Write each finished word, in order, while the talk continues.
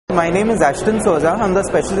My name is Ashton Souza. I'm the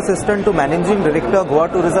Special Assistant to Managing Director, Goa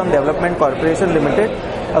Tourism Development Corporation Limited,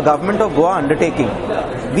 a Government of Goa undertaking.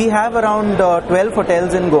 We have around 12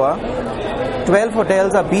 hotels in Goa. 12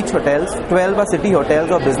 hotels are beach hotels, 12 are city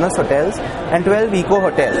hotels or business hotels, and 12 eco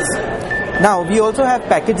hotels. Now, we also have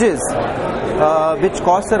packages which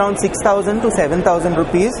cost around 6,000 to 7,000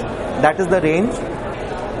 rupees. That is the range.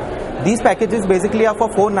 These packages basically are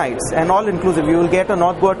for 4 nights and all inclusive. You will get a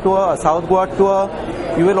North Goa tour, a South Goa tour.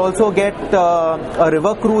 You will also get a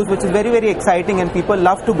river cruise, which is very, very exciting, and people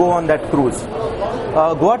love to go on that cruise.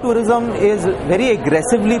 Goa tourism is very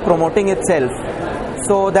aggressively promoting itself.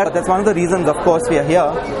 So that's one of the reasons, of course, we are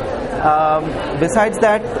here. Besides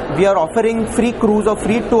that, we are offering free cruise or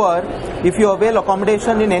free tour if you avail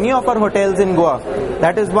accommodation in any of our hotels in Goa.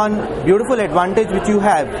 That is one beautiful advantage which you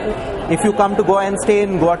have if you come to Goa and stay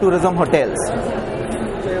in Goa tourism hotels.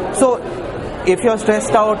 So if you're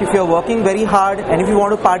stressed out, if you're working very hard, and if you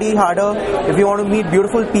want to party harder, if you want to meet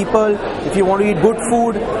beautiful people, if you want to eat good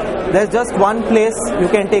food, there's just one place you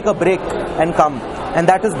can take a break and come, and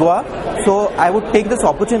that is Goa. So I would take this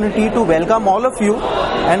opportunity to welcome all of you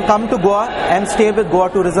and come to Goa and stay with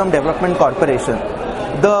Goa Tourism Development Corporation.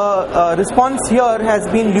 The response here has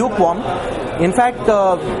been lukewarm. In fact,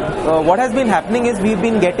 what has been happening is we've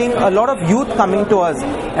been getting a lot of youth coming to us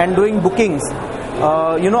and doing bookings.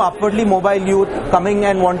 Upwardly mobile youth coming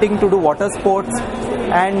and wanting to do water sports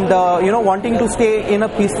and wanting to stay in a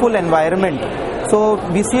peaceful environment. So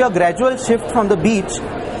we see a gradual shift from the beach,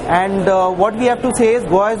 and what we have to say is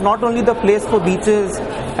Goa is not only the place for beaches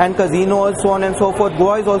and casinos, so on and so forth.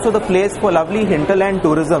 Goa is also the place for lovely hinterland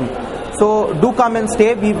tourism. So do come and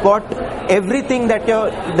stay. We've got everything that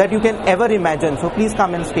you can ever imagine. So please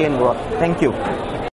come and stay in Goa. Thank you.